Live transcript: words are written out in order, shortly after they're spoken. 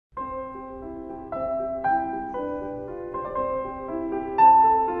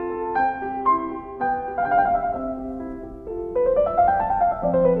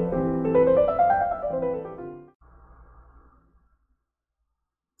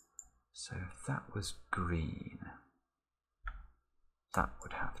So if that was green, that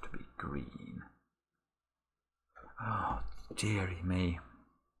would have to be green. Oh, dearie me.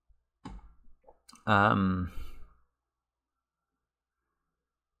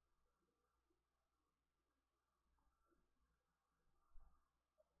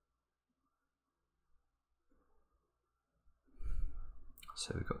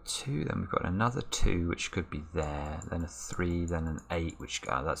 So we've got 2, then we've got another 2, which could be there, then a 3, then an 8, which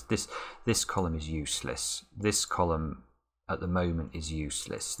that's this column is useless. This column at the moment is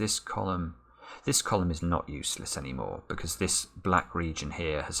useless. This column is not useless anymore because this black region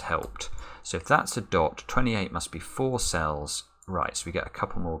here has helped. So if that's a dot, 28 must be 4 cells. Right, so we get a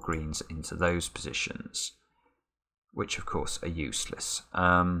couple more greens into those positions, which of course are useless.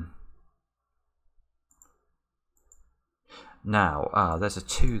 Now, there's a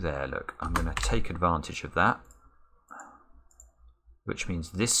 2 there, look. I'm going to take advantage of that, which means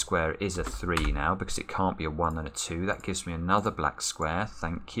this square is a 3 now because it can't be a 1 and a 2. That gives me another black square,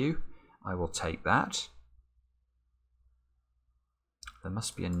 thank you. I will take that. There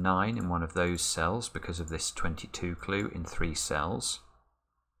must be a 9 in one of those cells because of this 22 clue in 3 cells.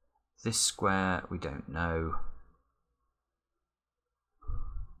 This square, we don't know.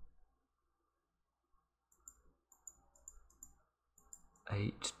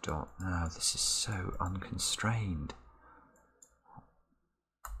 Eight dot. No, this is so unconstrained.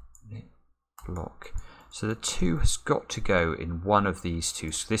 Block. So the 2 has got to go in one of these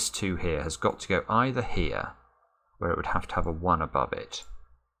two. So this 2 here has got to go either here, where it would have to have a 1 above it,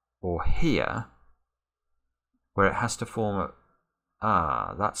 or here, where it has to form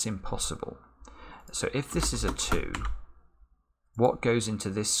a... that's impossible. So if this is a 2, what goes into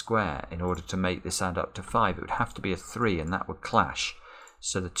this square in order to make this add up to 5? It would have to be a 3, and that would clash.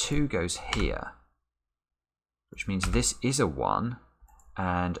 So the 2 goes here, which means this is a 1,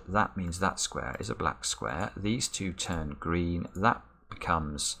 and that means that square is a black square. These 2 turn green, that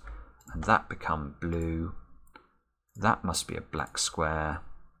becomes, and that become blue. That must be a black square.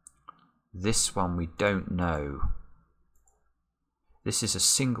 This one we don't know. This is a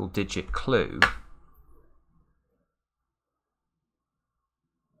single digit clue.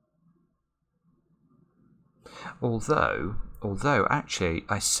 Although actually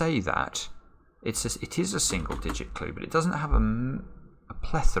I say that it is a single digit clue, but it doesn't have a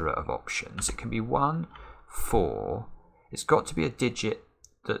plethora of options. It can be 1, 4. It's got to be a digit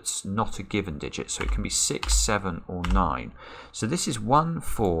that's not a given digit, so it can be 6, 7 or 9. So this is 1,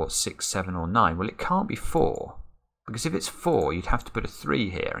 4, 6, 7 or 9. Well, it can't be 4, because if it's 4 you'd have to put a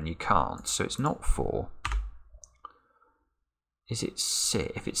 3 here, and you can't, so it's not 4. Is it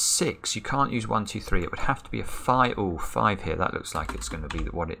 6? If it's 6, you can't use 1, 2, 3. It would have to be a 5. Oh, 5 here. That looks like it's going to be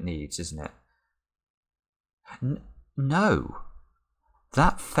what it needs, isn't it? No.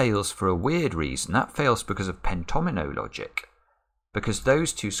 That fails for a weird reason. That fails because of pentomino logic. Because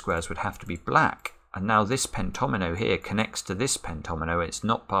those 2 squares would have to be black. And now this pentomino here connects to this pentomino. It's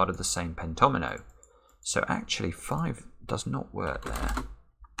not part of the same pentomino. So actually 5 does not work there.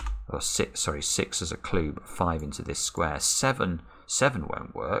 Or 6 as a clue, but 5 into this square. 7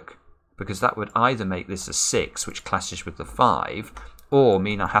 won't work, because that would either make this a 6, which clashes with the 5, or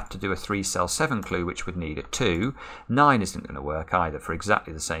mean I have to do a 3 cell 7 clue, which would need a 2. 9 isn't going to work either for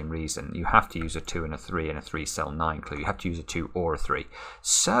exactly the same reason. You have to use a 2 and a 3 and a 3 cell 9 clue. You have to use a 2 or a 3.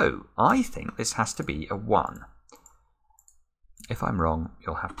 So I think this has to be a 1. If I'm wrong,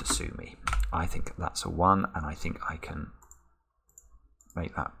 you'll have to sue me. I think that's a 1, and I think I can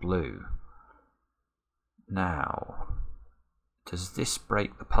make that blue. Now, does this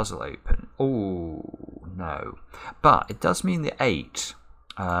break the puzzle open? Oh, no. But it does mean the 8.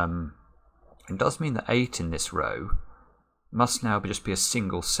 It does mean the 8 in this row must now just be a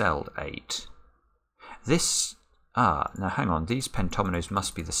single-celled 8. This... now hang on, these pentominoes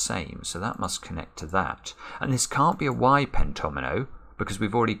must be the same, so that must connect to that. And this can't be a Y pentomino, because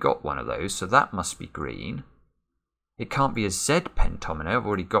we've already got one of those, so that must be green. It can't be a Z pentomino, I've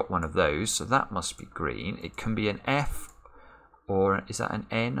already got one of those, so that must be green. It can be an F, or is that an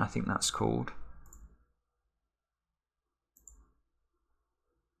N? I think that's called.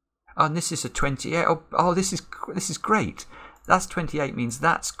 Oh, and this is a 28. Oh, this is great. That's 28 means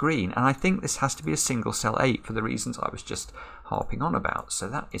that's green, and I think this has to be a single cell 8 for the reasons I was just harping on about. So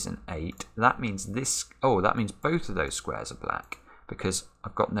that is an 8. That means this. Oh, that means both of those squares are black because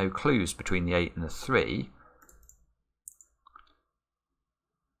I've got no clues between the 8 and the 3.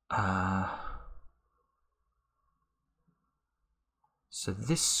 So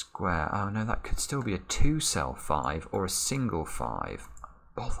this square, oh no, that could still be a 2 cell 5 or a single 5.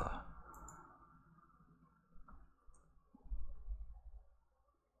 Bother.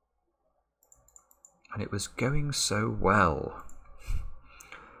 And it was going so well.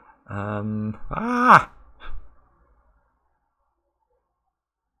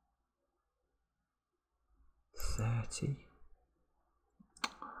 30.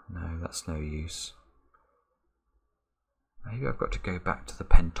 No, that's no use. Maybe I've got to go back to the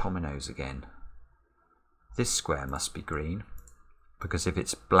pentominos again. This square must be green, because if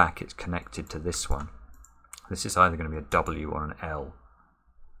it's black, it's connected to this one. This is either going to be a W or an L.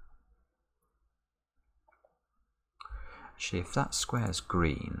 Actually, if that square's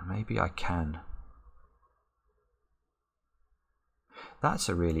green, maybe I can. That's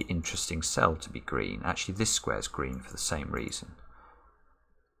a really interesting cell to be green. Actually, this square's green for the same reason.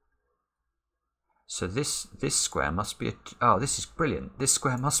 So this square must be a... Oh, this is brilliant. This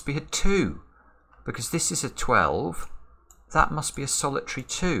square must be a 2. Because this is a 12. That must be a solitary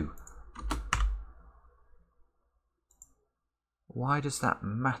 2. Why does that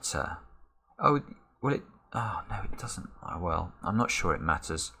matter? Oh, well, it... Oh, no, it doesn't. Oh, well, I'm not sure it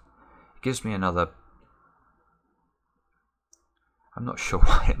matters. It gives me another... I'm not sure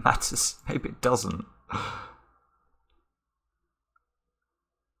why it matters. Maybe it doesn't. I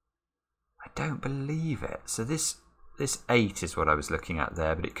don't believe it. So this 8 is what I was looking at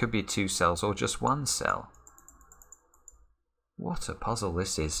there, but it could be 2 cells or just 1 cell. What a puzzle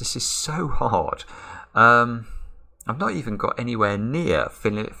this is. This is so hard. I've not even got anywhere near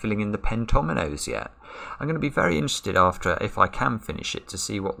filling in the pentominos yet. I'm going to be very interested after, if I can finish it, to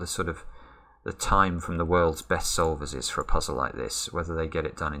see what the sort of the time from the world's best solvers is for a puzzle like this. Whether they get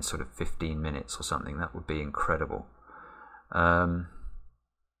it done in sort of 15 minutes or something. That would be incredible.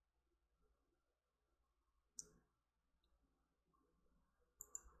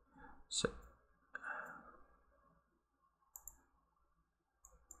 So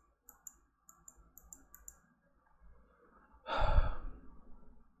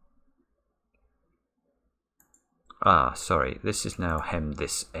sorry, this is now hemmed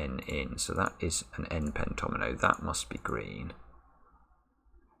this N in, so that is an N pentomino. That must be green.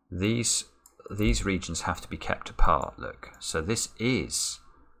 These regions have to be kept apart, look. So this is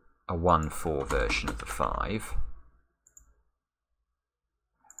a 1-4 version of the 5.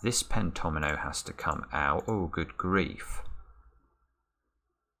 This pentomino has to come out. Oh, good grief.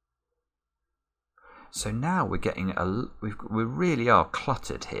 So now we're getting we really are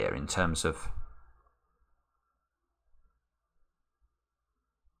cluttered here in terms of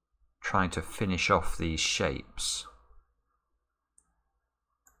trying to finish off these shapes.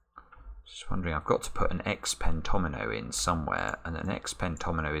 Just wondering, I've got to put an X pentomino in somewhere, and an X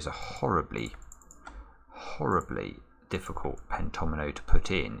pentomino is a horribly difficult pentomino to put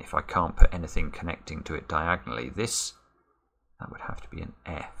in if I can't put anything connecting to it diagonally. That would have to be an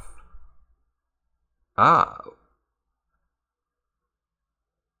F.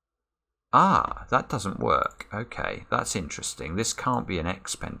 That doesn't work. Okay, that's interesting. This can't be an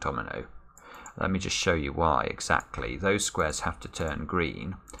X pentomino. Let me just show you why exactly. Those squares have to turn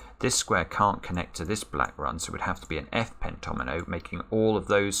green. This square can't connect to this black run, so it would have to be an F pentomino, making all of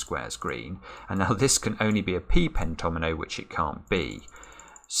those squares green. And now this can only be a P pentomino, which it can't be.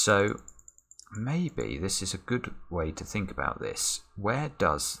 So maybe this is a good way to think about this. Where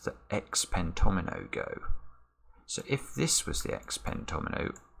does the X pentomino go? So if this was the X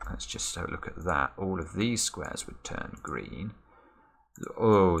pentomino, let's just have a look at that. All of these squares would turn green.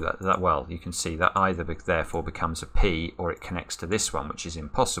 Oh, well, you can see that either therefore becomes a P or it connects to this one, which is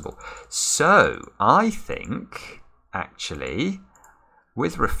impossible. So I think, actually,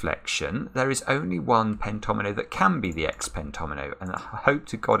 with reflection, there is only one pentomino that can be the X pentomino, and I hope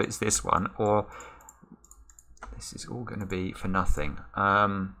to God it's this one, or this is all going to be for nothing.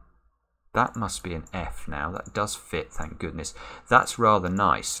 That must be an F now. That does fit, thank goodness. That's rather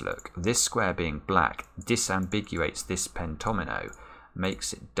nice, look. This square being black disambiguates this pentomino,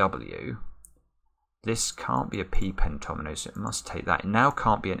 makes it W. This can't be a P pentomino, so it must take that. It now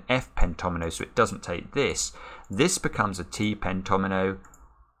can't be an F pentomino, so it doesn't take this. This becomes a T pentomino,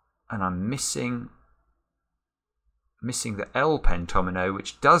 and I'm missing the L pentomino,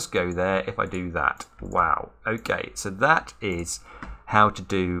 which does go there if I do that. Wow. Okay, so that is how to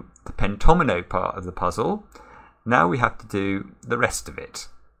do the pentomino part of the puzzle. Now we have to do the rest of it.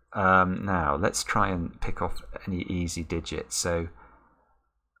 Now let's try and pick off any easy digits. So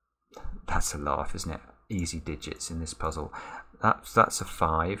that's a laugh, isn't it? Easy digits in this puzzle. That's a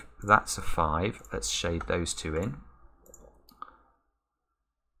 5. That's a 5. Let's shade those two in.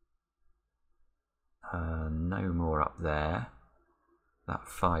 No more up there. That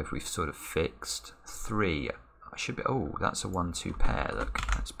 5 we've sort of fixed. 3. I should be. Oh, that's a 1-2 pair. Look,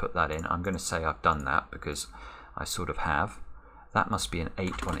 let's put that in. I'm going to say I've done that because I sort of have. That must be an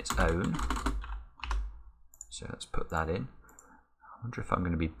 8 on its own. So let's put that in. I wonder if I'm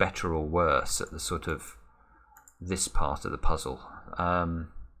going to be better or worse at the sort of this part of the puzzle.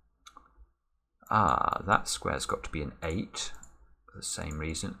 That square's got to be an 8 for the same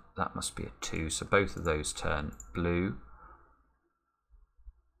reason. That must be a 2, so both of those turn blue.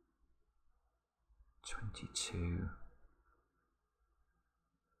 22.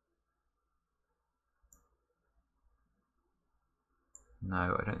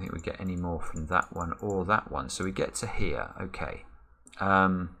 No, I don't think we get any more from that one or that one. So we get to here. Okay.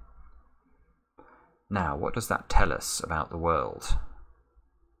 Now, what does that tell us about the world?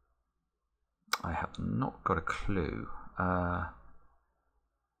 I have not got a clue.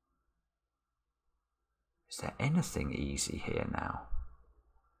 Is there anything easy here now?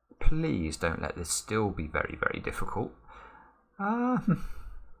 Please don't let this still be very, very difficult.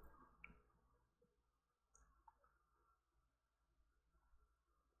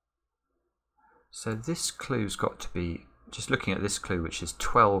 So this clue's got to be, just looking at this clue, which is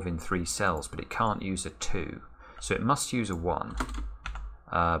 12 in 3 cells, but it can't use a 2. So it must use a 1,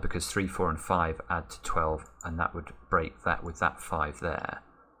 because 3, 4 and 5 add to 12, and that would break that with that 5 there.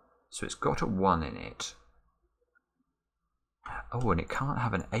 So it's got a 1 in it. Oh, and it can't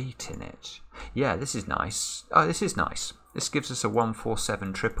have an 8 in it. Yeah, this is nice. Oh, this is nice. This gives us a 1, 4,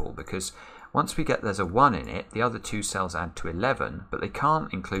 7 triple, because once we get there's a 1 in it, the other 2 cells add to 11, but they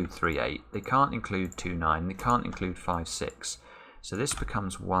can't include 3, 8, they can't include 2, 9, they can't include 5, 6. So this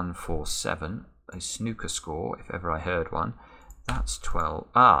becomes 1, 4, 7, a snooker score, if ever I heard one. That's 12.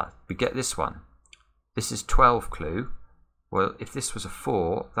 We get this one. This is 12 clue. Well, if this was a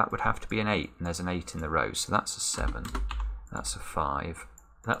 4, that would have to be an 8, and there's an 8 in the row, so that's a 7. That's a 5,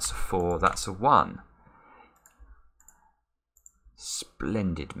 that's a 4, that's a 1.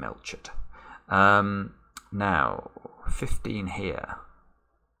 Splendid, Melchett. Now, 15 here.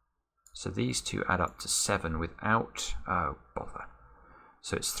 So these two add up to 7 without... Oh, bother.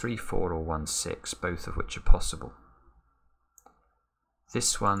 So it's 3, 4 or 1, 6, both of which are possible.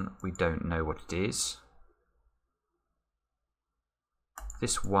 This one, we don't know what it is.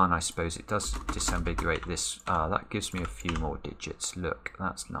 This 1, I suppose it does disambiguate this. That gives me a few more digits. Look,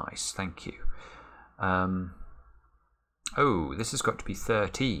 that's nice. Thank you. Oh, this has got to be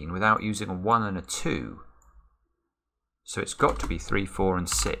 13 without using a 1 and a 2. So it's got to be 3, 4 and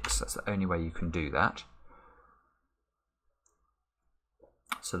 6. That's the only way you can do that.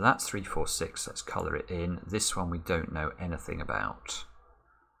 So that's 3, 4, 6. Let's colour it in. This one we don't know anything about.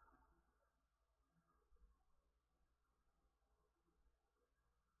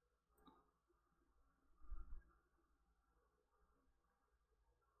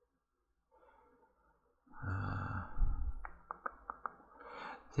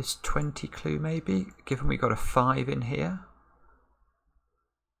 This 20 clue maybe, given we got a 5 in here.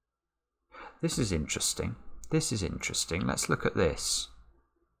 This is interesting. This is interesting. Let's look at this.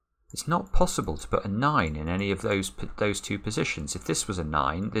 It's not possible to put a 9 in any of those two positions. If this was a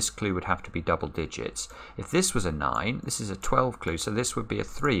 9, this clue would have to be double digits. If this was a 9, this is a 12 clue, so this would be a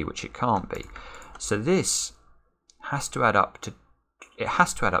 3, which it can't be. So this has to add up to... It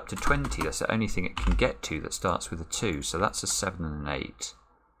has to add up to 20. That's the only thing it can get to that starts with a 2. So that's a 7 and an 8.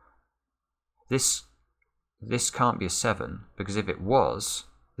 This can't be a 7, because if it was,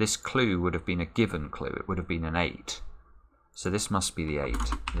 this clue would have been a given clue. It would have been an 8. So this must be the 8.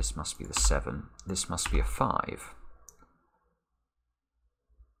 This must be the 7. This must be a 5.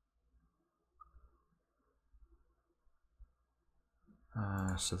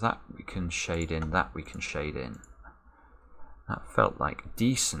 So that we can shade in, that we can shade in. That felt like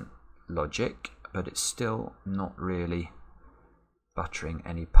decent logic, but it's still not really buttering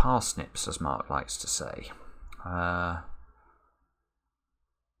any parsnips, as Mark likes to say. At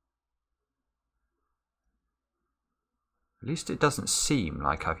least it doesn't seem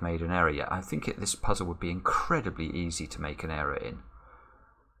like I've made an error yet. I think this puzzle would be incredibly easy to make an error in.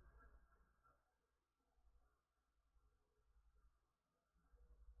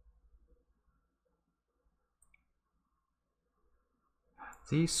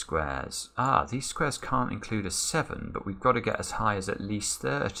 These squares can't include a 7, but we've got to get as high as at least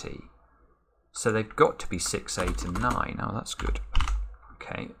 30. So they've got to be 6, 8 and 9. Oh, that's good.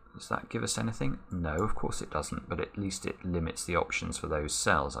 Okay, does that give us anything? No, of course it doesn't, but at least it limits the options for those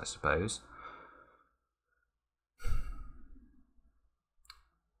cells, I suppose.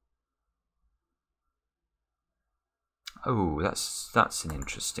 Oh, that's an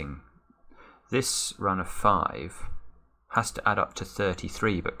interesting... This run of 5... has to add up to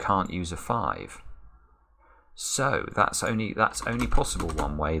 33 but can't use a 5. So that's only possible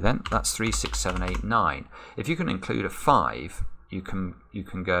one way then. That's 3, 6, 7, 8, 9. If you can include a 5, you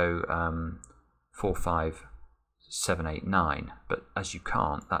can go 4, 5, 7, 8, 9, but as you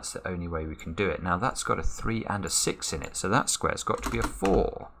can't, that's the only way we can do it. Now that's got a 3 and a 6 in it, so that square's got to be a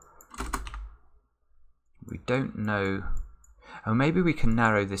 4. We don't know. Oh, maybe we can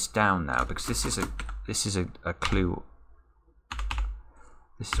narrow this down now, because this is a clue.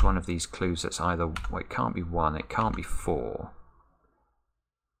 This is one of these clues that's either, well, it can't be 1, it can't be 4.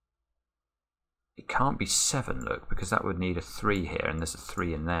 It can't be 7, look, because that would need a 3 here, and there's a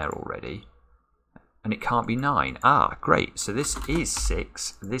 3 in there already. And it can't be 9. Ah, great. So this is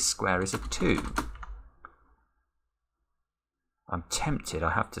 6. This square is a 2. I'm tempted, I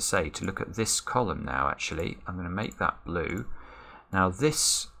have to say, to look at this column now, actually. I'm going to make that blue. Now,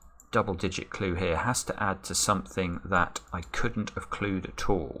 this double-digit clue here has to add to something that I couldn't have clued at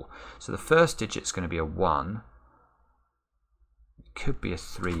all. So the first digit's going to be a 1. It could be a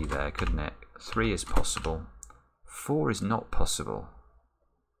 3 there, couldn't it? 3 is possible. 4 is not possible.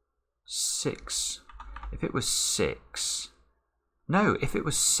 6. If it was 6, no, if it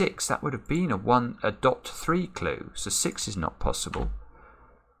was 6, that would have been a dot 3 clue. So 6 is not possible.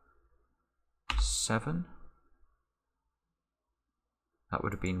 7, that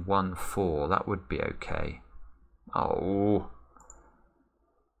would have been 1, 4. That would be okay. Oh,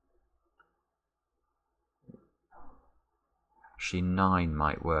 actually 9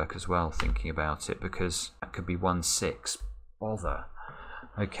 might work as well, thinking about it, because that could be 1, 6. Bother.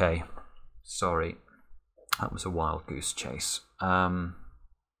 Okay, sorry. That was a wild goose chase.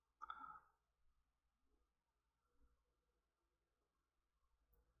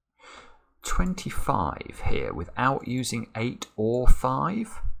 25 here without using 8 or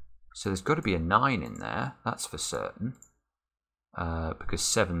 5. So there's got to be a 9 in there, that's for certain. Because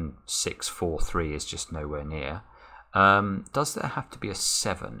 7, 6, 4, 3 is just nowhere near. Does there have to be a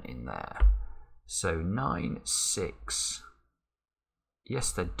 7 in there? So 9, 6.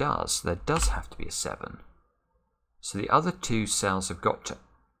 Yes, there does. There does have to be a 7. So the other two cells have got to...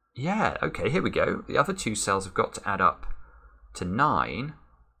 Yeah, okay, here we go. The other two cells have got to add up to 9,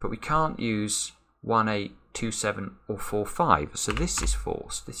 but we can't use 1, 8, 2, 7, or 4, 5. So this is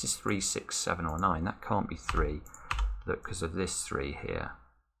forced. This is 3, 6, 7, or 9. That can't be 3. Look, because of this 3 here.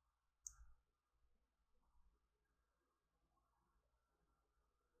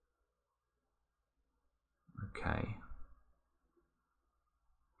 Okay.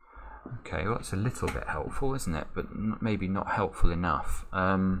 Okay, well, it's a little bit helpful, isn't it? But maybe not helpful enough.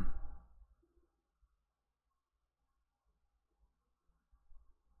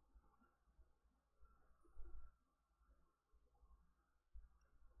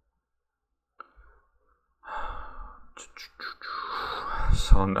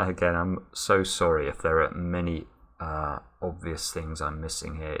 So again, I'm so sorry if there are many obvious things I'm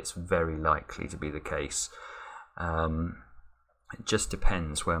missing here. It's very likely to be the case. It just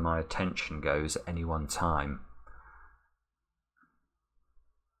depends where my attention goes at any one time.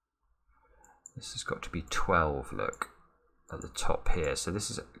 This has got to be 12, look, at the top here. So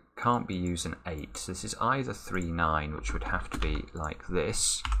this can't be using 8. So this is either 3, 9, which would have to be like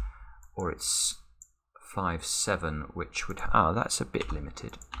this, or it's 5, 7, which would... Ah, that's a bit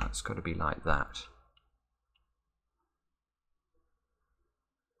limited. That's got to be like that.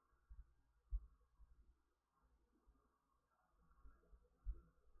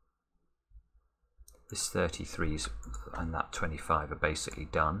 This 33's and that 25 are basically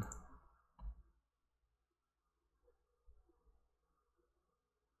done.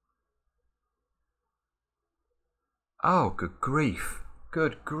 Oh, good grief.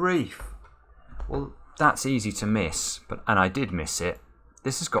 Good grief. Well, that's easy to miss, and I did miss it.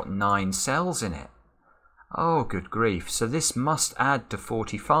 This has got 9 cells in it. Oh, good grief. So this must add to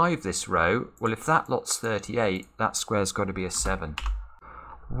 45, this row. Well, if that lot's 38, that square's got to be a 7.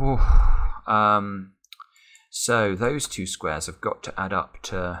 Whoa. So those two squares have got to add up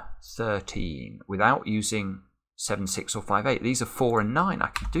to 13 without using 7, 6 or 5, 8. These are 4 and 9. I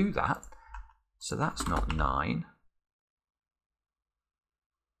can do that. So that's not 9.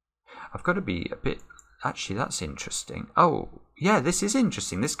 I've got to be a bit... Actually, that's interesting. Oh, yeah, this is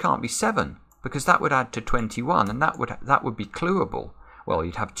interesting. This can't be 7 because that would add to 21 and that would be clueable. Well,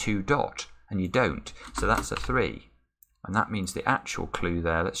 you'd have 2 dot and you don't. So that's a 3. And that means the actual clue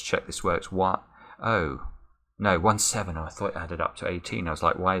there, let's check this works. What? Oh, no, 1, 7. I thought it added up to 18. I was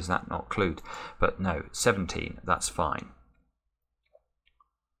like, why is that not clued? But no, 17. That's fine.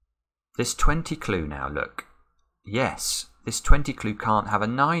 This 20 clue now, look. Yes, this 20 clue can't have a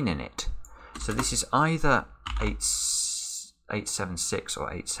 9 in it. So this is either 876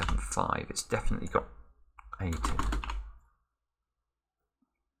 or 875. It's definitely got 8 in it.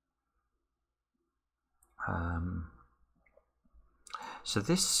 So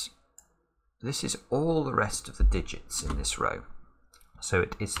this this is all the rest of the digits in this row. So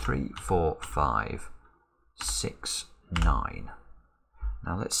it is 3, 4, 5, 6, 9.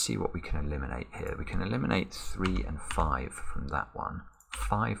 Now let's see what we can eliminate here. We can eliminate 3 and 5 from that one,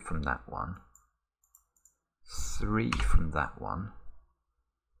 5 from that one, 3 from that one,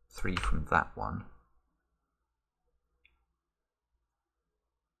 3 from that one.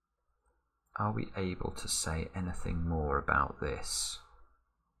 Are we able to say anything more about this?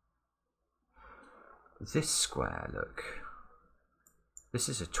 This square, look. This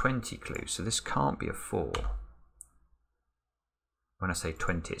is a 20 clue, so this can't be a 4. When I say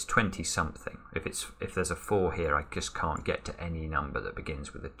 20, it's 20 something. If there's a 4 here, I just can't get to any number that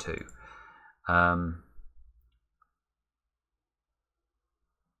begins with a 2.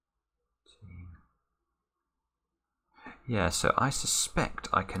 Yeah, so I suspect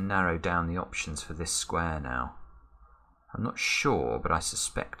I can narrow down the options for this square now. I'm not sure, but I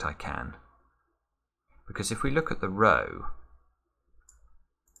suspect I can. Because if we look at the row,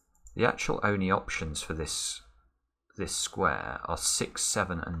 the actual only options for this square are 6,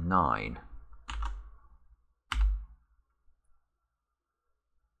 7 and 9.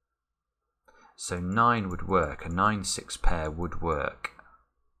 So 9 would work, a 9-6 pair would work.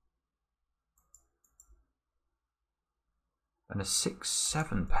 And a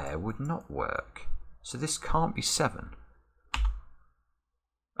 6-7 pair would not work. So this can't be 7.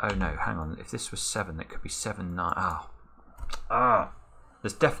 Oh no, hang on, if this was 7, it could be 7, 9.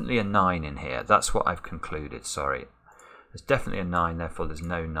 There's definitely a 9 in here. That's what I've concluded, sorry. There's definitely a 9, therefore there's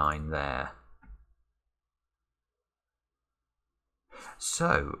no 9 there.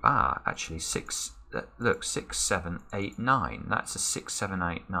 So, actually 6, look, 6, 7, 8, 9. That's a 6, 7,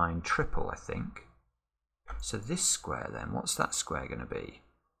 8, 9 triple, I think. So this square then, what's that square going to be?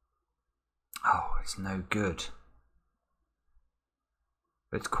 Oh, it's no good.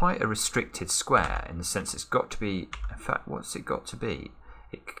 It's quite a restricted square in the sense it's got to be, in fact, what's it got to be?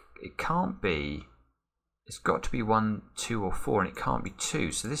 It can't be, it's got to be 1, 2 or 4, and it can't be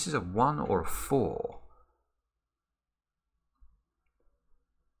 2. So this is a 1 or a 4.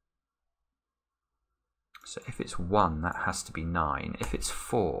 So if it's 1, that has to be 9. If it's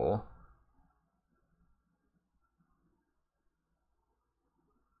 4,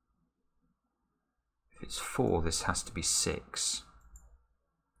 if it's 4, this has to be 6.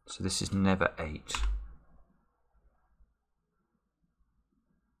 So this is never 8.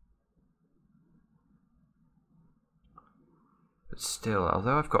 But still,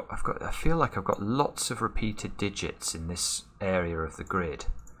 although I feel like I've got lots of repeated digits in this area of the grid,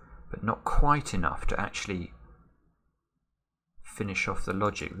 but not quite enough to actually finish off the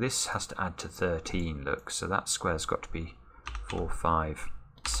logic. This has to add to 13, look, so that square's got to be 4, 5,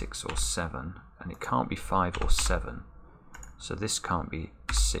 6 or 7, and it can't be 5 or 7, so this can't be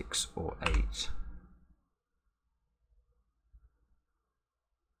 6 or 8.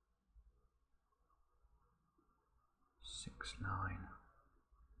 Six, 9.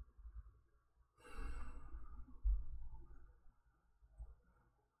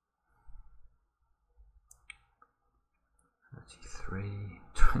 $33,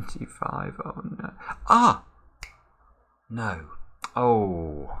 $25. Oh no! No.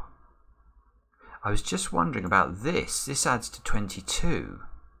 Oh. I was just wondering about this. This adds to 22.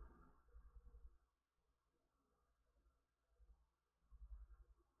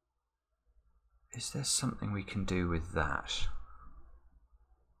 Is there something we can do with that?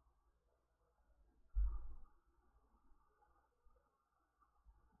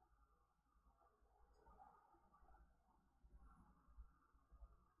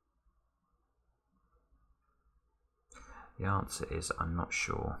 The answer is I'm not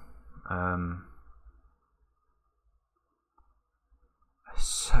sure.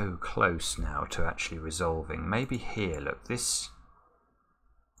 So close now to actually resolving. Maybe here, look, this.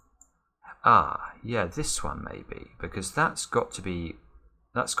 Yeah, this one maybe, because that's got to be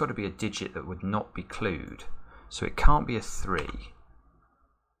a digit that would not be clued. So it can't be a 3.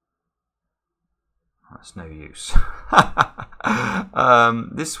 That's no use.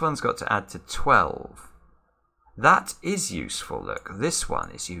 This one's got to add to 12. That is useful, look. This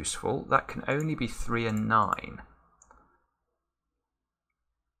one is useful. That can only be 3 and 9.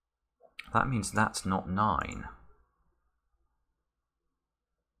 That means that's not 9.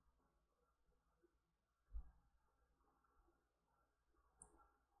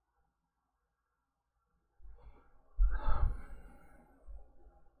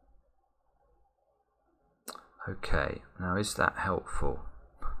 Okay, now is that helpful?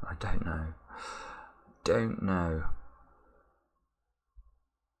 I don't know. Don't know.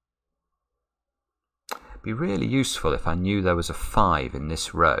 It'd be really useful if I knew there was a 5 in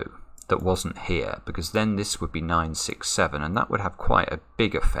this row. that wasn't here, because then this would be 9, 6, 7, and that would have quite a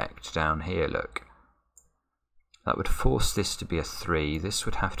big effect down here, look. That would force this to be a 3, this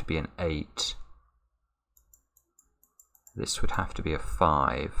would have to be an 8, this would have to be a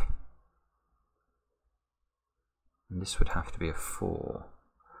 5, and this would have to be a 4.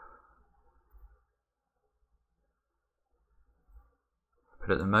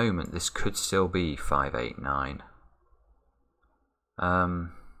 But at the moment this could still be 5, 8, 9. I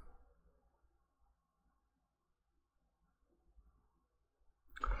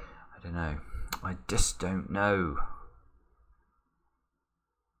don't know. I just don't know.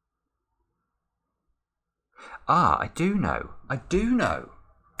 Ah, I do know. I do know.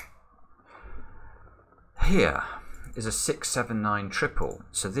 Here is a 6, 7, 9 triple.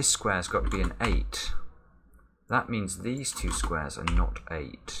 So this square's got to be an 8. That means these two squares are not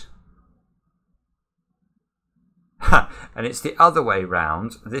 8. And it's the other way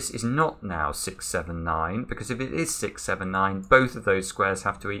round. This is not now 6, 7, 9, because if it is 6, 7, 9, both of those squares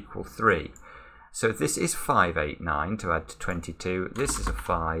have to equal 3. So if this is 5, 8, 9 to add to 22, this is a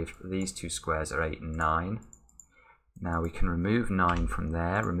 5, these two squares are 8 and 9. Now we can remove 9 from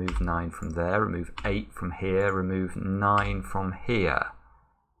there, remove 9 from there, remove 8 from here, remove 9 from here.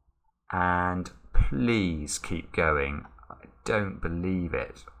 And please keep going. I don't believe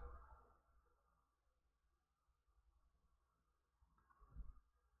it.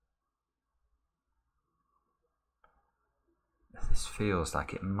 This feels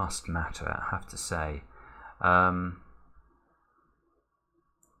like it must matter, I have to say. 5,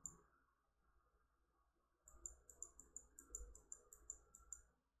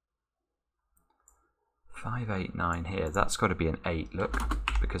 8, 9 here, that's got to be an 8, look,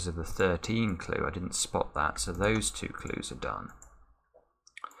 because of the 13 clue. I didn't spot that, so those two clues are done.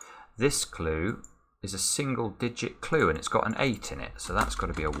 This clue is a single digit clue and it's got an 8 in it, so that's got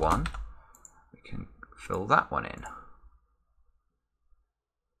to be a 1. We can fill that one in.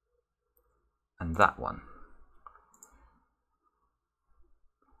 And that one.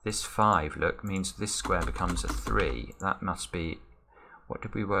 This 5, look, means this square becomes a 3. That must be, what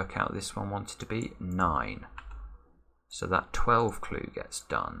did we work out this one wanted to be? 9. So that 12 clue gets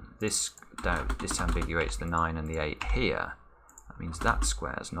done. This ambiguates the 9 and the 8 here. That means that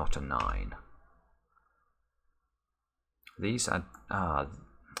square's not a 9. These are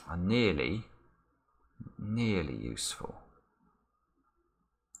nearly useful.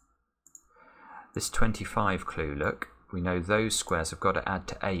 This 25 clue, look, we know those squares have got to add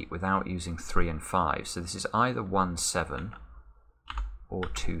to 8 without using 3 and 5. So this is either 1, 7 or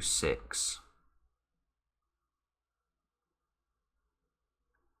 2, 6.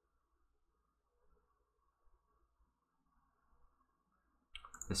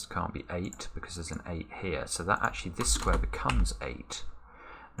 This can't be 8 because there's an 8 here. So that actually, this square becomes 8.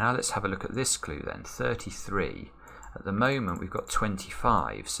 Now let's have a look at this clue then, 33. At the moment we've got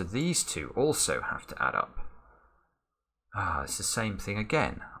 25, so these two also have to add up. Ah, it's the same thing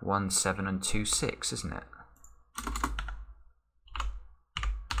again. 1, 7 and 2, 6, isn't it?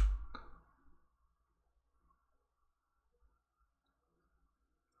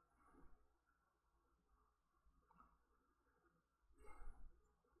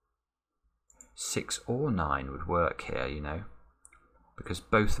 Six or 9 would work here, you know, because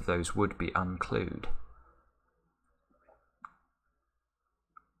both of those would be unclued.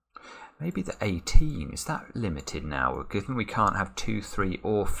 Maybe the 18, is that limited now? Given we can't have 2, 3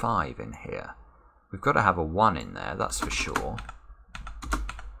 or 5 in here. We've got to have a 1 in there, that's for sure.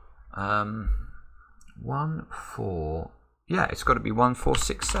 1, 4, yeah, it's got to be 1, 4,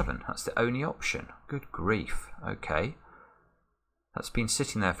 6, 7. That's the only option. Good grief, okay. That's been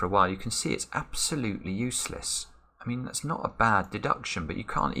sitting there for a while. You can see it's absolutely useless. I mean, that's not a bad deduction, but you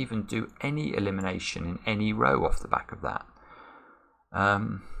can't even do any elimination in any row off the back of that.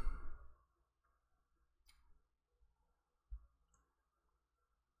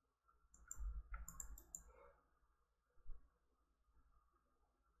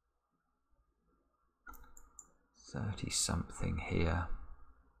 30 something here.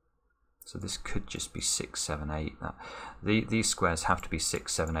 So this could just be 6, 7, 8. These squares have to be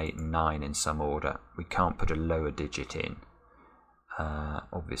 6, 7, 8 and 9 in some order. We can't put a lower digit in,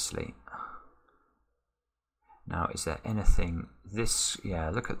 obviously. Now, is there anything, this, yeah,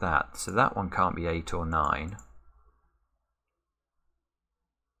 look at that. So that one can't be 8 or 9.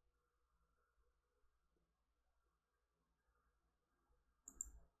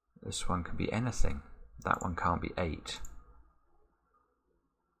 This one can be anything. That one can't be 8.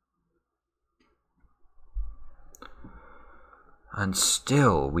 And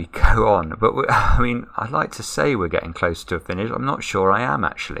still we go on. But I mean, I'd like to say we're getting close to a finish. I'm not sure I am,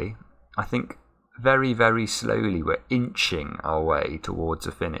 actually. I think very, very slowly we're inching our way towards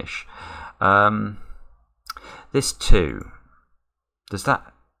a finish. This 2, does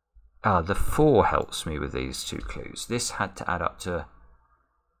that... the 4 helps me with these 2 clues. This had to add up to...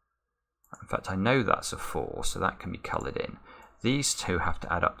 In fact, I know that's a 4, so that can be coloured in. These 2 have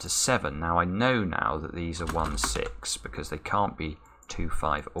to add up to 7. Now, I know now that these are 1, 6, because they can't be 2,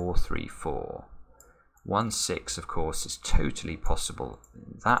 5, or 3, 4. 1, 6, of course, is totally possible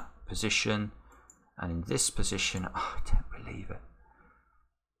in that position, and in this position, oh, I don't believe it.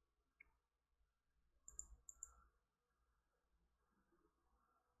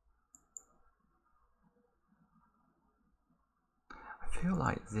 I feel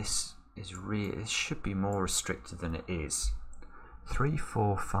like this is this should be more restricted than it is. 3,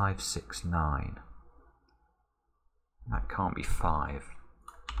 4, 5, 6, 9. That can't be 5.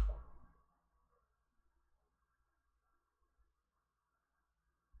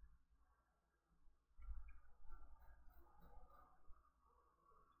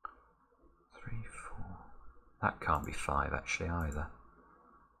 That can't be 5 actually either.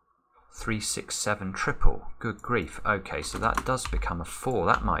 3, 6, 7, triple. Good grief. Okay, so that does become a 4.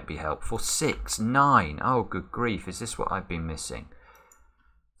 That might be helpful. 6, 9. Oh, good grief. Is this what I've been missing?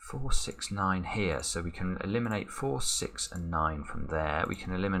 4, 6, 9 here. So we can eliminate 4, 6, and 9 from there. We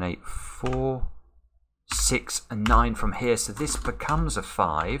can eliminate 4, 6, and 9 from here. So this becomes a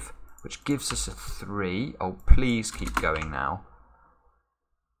 5, which gives us a 3. Oh, please keep going now.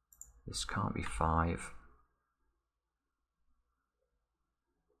 This can't be 5.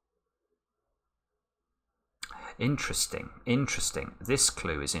 Interesting, interesting. This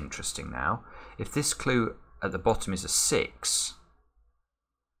clue is interesting now. If this clue at the bottom is a 6,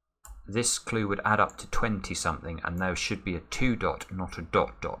 this clue would add up to 20 something, and there should be a 2 dot, not a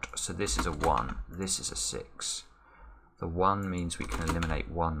dot dot. So this is a 1, this is a 6. The 1 means we can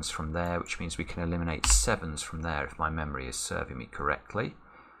eliminate 1s from there, which means we can eliminate 7s from there if my memory is serving me correctly.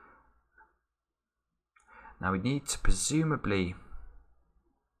 Now we need to presumably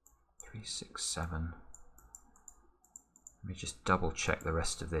 3, 6, 7. Let me just double check the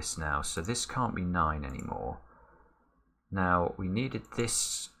rest of this now. So this can't be 9 anymore. Now we needed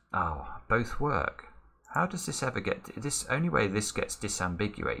this. Oh, both work. How does this ever get... This only way this gets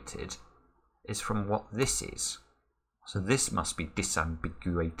disambiguated is from what this is. So this must be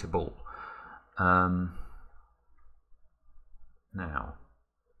disambiguatable. Now,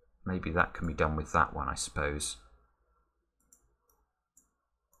 maybe that can be done with that one, I suppose.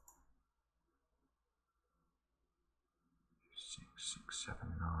 6, 7,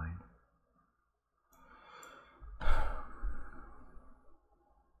 9.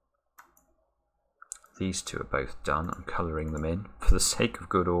 These 2 are both done. I'm colouring them in for the sake of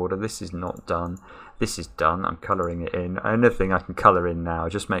good order. This is not done. This is done. I'm colouring it in. Anything I can colour in now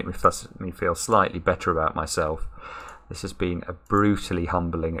just make me feel slightly better about myself. This has been a brutally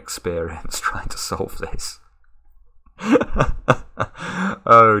humbling experience trying to solve this.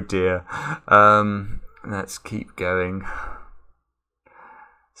 Oh dear. Let's keep going.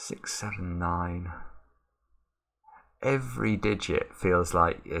 6, 7, 9. Every digit feels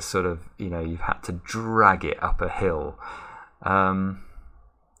like it's sort of, you know, you've had to drag it up a hill. 3,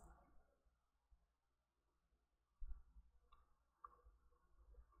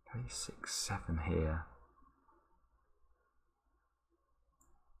 6, 7 here.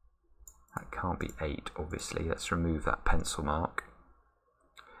 That can't be 8, obviously. Let's remove that pencil mark.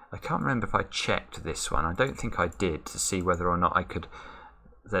 I can't remember if I checked this one. I don't think I did, to see whether or not I could...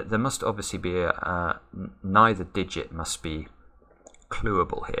 There must obviously be a... neither digit must be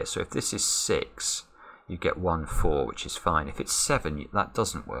clueable here. So if this is 6, you get 1, 4, which is fine. If it's 7, that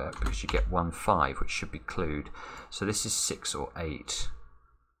doesn't work because you get 1, 5, which should be clued. So this is 6 or 8.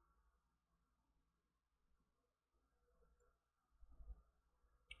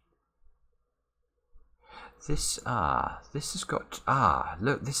 This has got,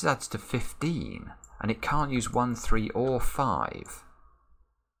 look, this adds to 15, and it can't use 1, 3, or 5.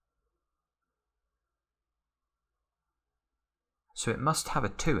 So it must have a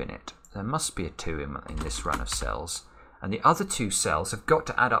 2 in it. There must be a 2 in this run of cells. And the other 2 cells have got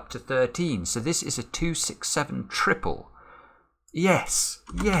to add up to 13. So this is a 2, 6, 7 triple. Yes,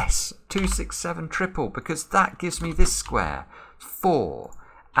 yes, 2, 6, 7 triple, because that gives me this square, 4.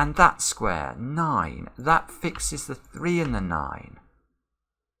 And that square, 9. That fixes the 3 and the 9.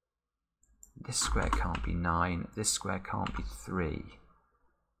 This square can't be 9. This square can't be 3.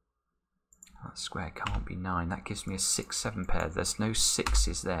 That square can't be 9. That gives me a 6, 7 pair. There's no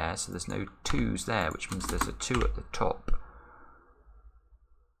 6s there, so there's no 2s there, which means there's a 2 at the top.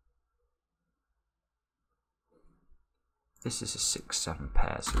 This is a 6-7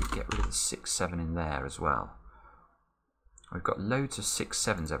 pair, so we get rid of the 6-7 in there as well. We've got loads of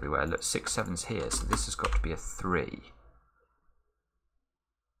 6-7s everywhere. Look, 6-7s here, so this has got to be a 3.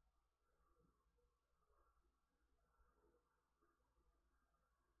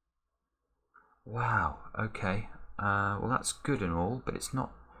 Wow, okay. Well, that's good and all, but it's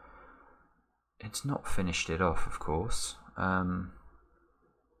not finished it off, of course.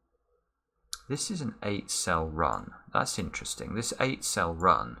 This is an 8-cell run. That's interesting. This 8-cell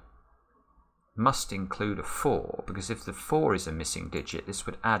run must include a 4, because if the 4 is a missing digit, this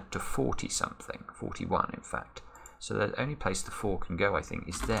would add to 40 something, 41 in fact. So the only place the 4 can go, I think,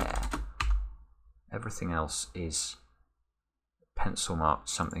 is there. Everything else is pencil marked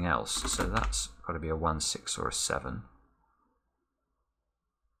something else, so that's got to be a 1, 6 or a 7.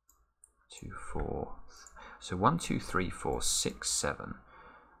 2, 4. So 1, 2, 3, 4, 6, 7.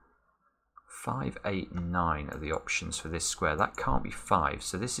 5, 8, 9 are the options for this square. That can't be 5,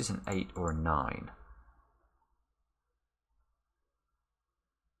 so this is an 8 or a 9.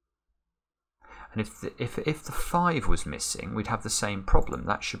 And if the 5 was missing, we'd have the same problem.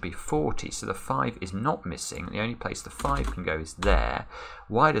 That should be 40, so the 5 is not missing. The only place the 5 can go is there.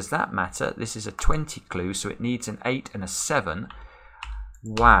 Why does that matter? This is a 20 clue, so it needs an 8 and a 7.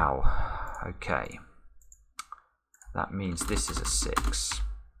 Wow. Okay. That means this is a 6.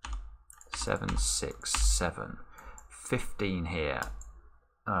 7, 6, 7. 15 here.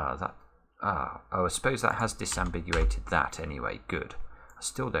 Oh, I suppose that has disambiguated that anyway. Good. I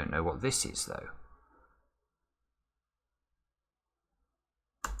still don't know what this is, though.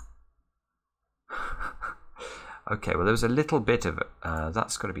 Okay, well, there was a little bit of...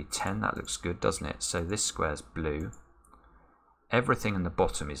 that's got to be 10. That looks good, doesn't it? So this square's blue. Everything in the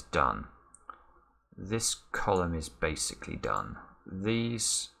bottom is done. This column is basically done.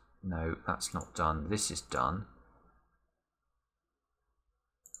 These... No, that's not done. This is done.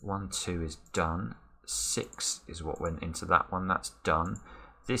 1, 2 is done. 6 is what went into that one. That's done.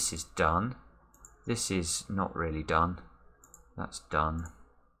 This is done. This is not really done. That's done.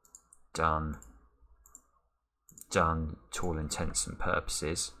 Done. Done to all intents and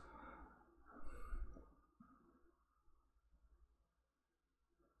purposes.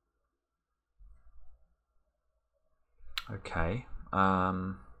 Okay.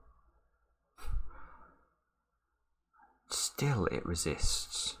 Still it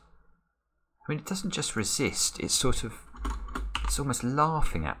resists. I mean, it doesn't just resist, it's sort of, it's almost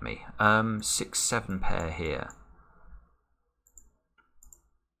laughing at me. 6, 7 pair here.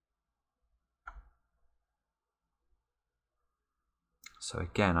 So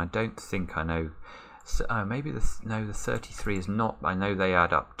again, I don't think I know. Oh, maybe the 33 is not. I know they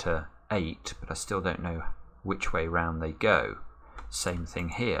add up to 8, but I still don't know which way round they go. Same thing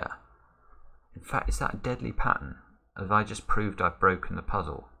here. In fact, is that a deadly pattern? Have I just proved I've broken the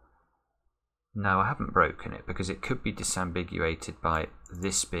puzzle? No, I haven't broken it, because it could be disambiguated by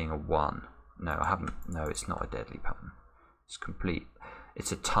this being a 1. No, I haven't. No, it's not a deadly pattern. It's complete.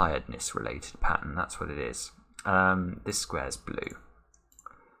 It's a tiredness related pattern. That's what it is. This square's blue.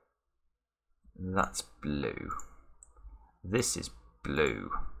 That's blue. This is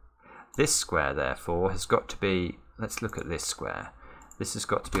blue. This square, therefore, has got to be... Let's look at this square. This has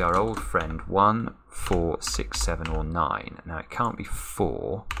got to be our old friend 1, 4, 6, 7 or 9. Now, it can't be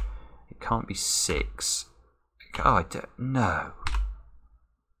 4. It can't be 6. Oh, I don't... No.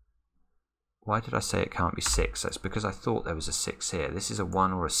 Why did I say it can't be 6? That's because I thought there was a 6 here. This is a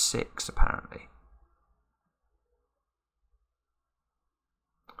 1 or a 6, apparently.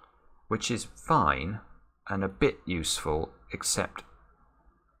 Which is fine and a bit useful, except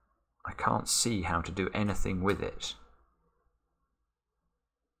I can't see how to do anything with it.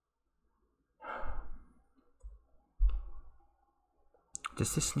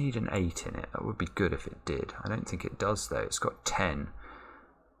 Does this need an 8 in it? That would be good if it did. I don't think it does, though. It's got 10.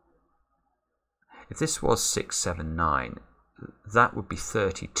 If this was 6, 7, 9, that would be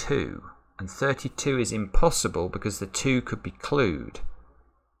 32. And 32 is impossible because the 2 could be clued.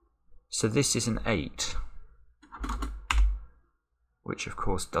 So this is an 8. Which, of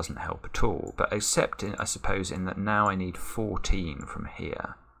course, doesn't help at all. But except, I suppose, in that now I need 14 from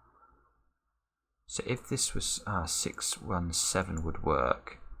here. So if this was 6, 1, 7 would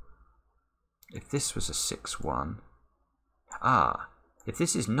work. If this was a 6, 1. If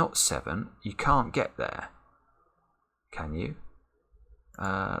this is not 7, you can't get there. Can you?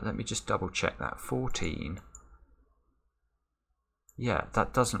 Let me just double check that. 14. Yeah,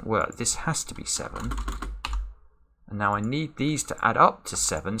 that doesn't work. This has to be 7. And now I need these to add up to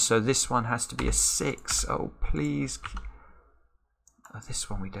 7, so this one has to be a 6. Oh, please. Oh, this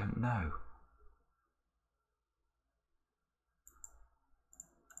one we don't know.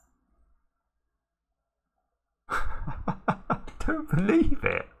 believe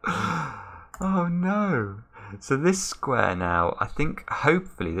it. Oh no. So this square now, I think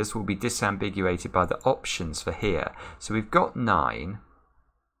hopefully this will be disambiguated by the options for here. So we've got 9.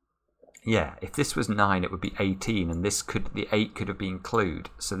 Yeah, if this was 9 it would be 18, and the 8 could have been clued.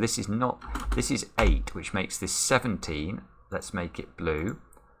 So this is not, this is 8, which makes this 17. Let's make it blue.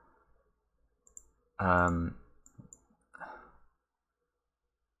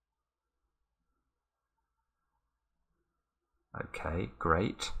 Okay,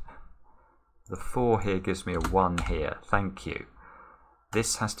 great. The 4 here gives me a 1 here. Thank you.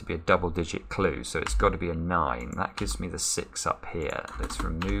 This has to be a double-digit clue, so it's got to be a 9. That gives me the 6 up here. Let's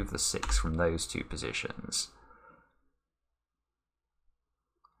remove the 6 from those two positions.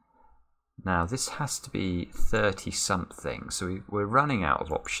 Now, this has to be 30-something, so we're running out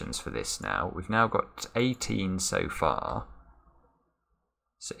of options for this now. We've now got 18 so far.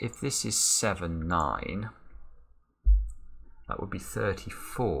 So if this is 7, 9... that would be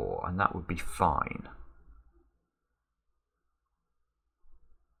 34, and that would be fine.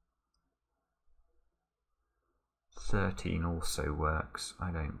 $13 also works.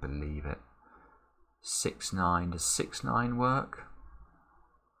 I don't believe it. 6, 9. Does 6, 9 work?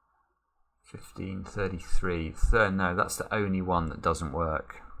 15, 33. No, that's the only one that doesn't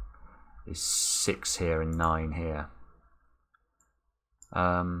work. Is 6 here and 9 here.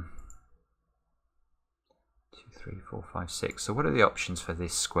 2, 3, 4, 5, 6. So what are the options for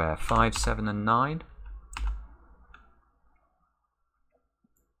this square? 5, 7 and 9?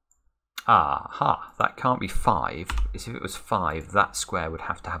 Aha, that can't be 5. If it was 5, that square would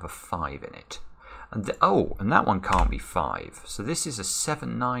have to have a 5 in it. And and that one can't be 5. So this is a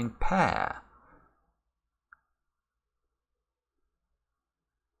 7, 9 pair.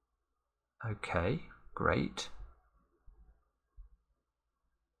 Okay, great.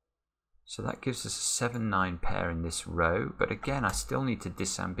 So that gives us a 7, 9 pair in this row, but again I still need to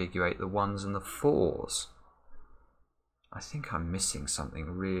disambiguate the 1s and the 4s. I think I'm missing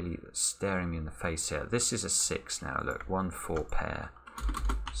something really that's staring me in the face here. This is a 6 now, look, 1, 4 pair.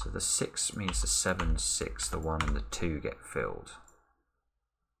 So the 6 means the 7, 6, the 1 and the 2 get filled.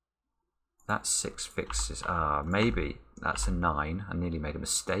 That 6 fixes, maybe that's a 9. I nearly made a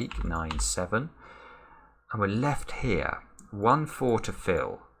mistake, 9, 7. And we're left here, 1, 4 to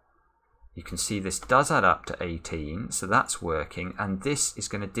fill. You can see this does add up to 18, so that's working, and this is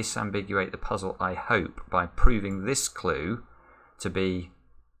going to disambiguate the puzzle, I hope, by proving this clue to be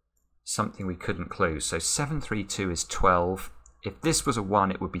something we couldn't clue. So 732 is 12. If this was a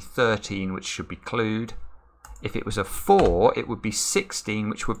 1, it would be 13, which should be clued. If it was a 4, it would be 16,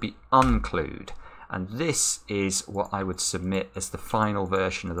 which would be unclued. And this is what I would submit as the final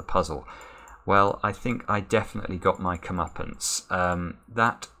version of the puzzle. Well, I think I definitely got my comeuppance.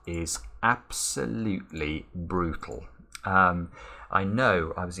 That is absolutely brutal. I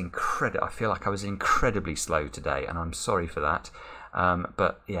know I feel like I was incredibly slow today, and I'm sorry for that.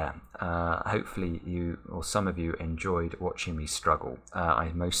 But yeah, hopefully you or some of you enjoyed watching me struggle.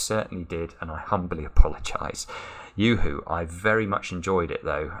 I most certainly did, and I humbly apologise. Yoo-hoo, I very much enjoyed it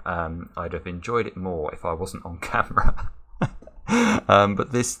though. I'd have enjoyed it more if I wasn't on camera.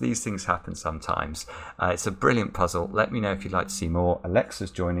 But these things happen sometimes. It's a brilliant puzzle. Let me know if you'd like to see more.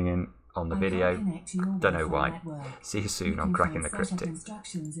 Alexa's joining in on the video. Don't know why. See you soon on Cracking the Cryptic.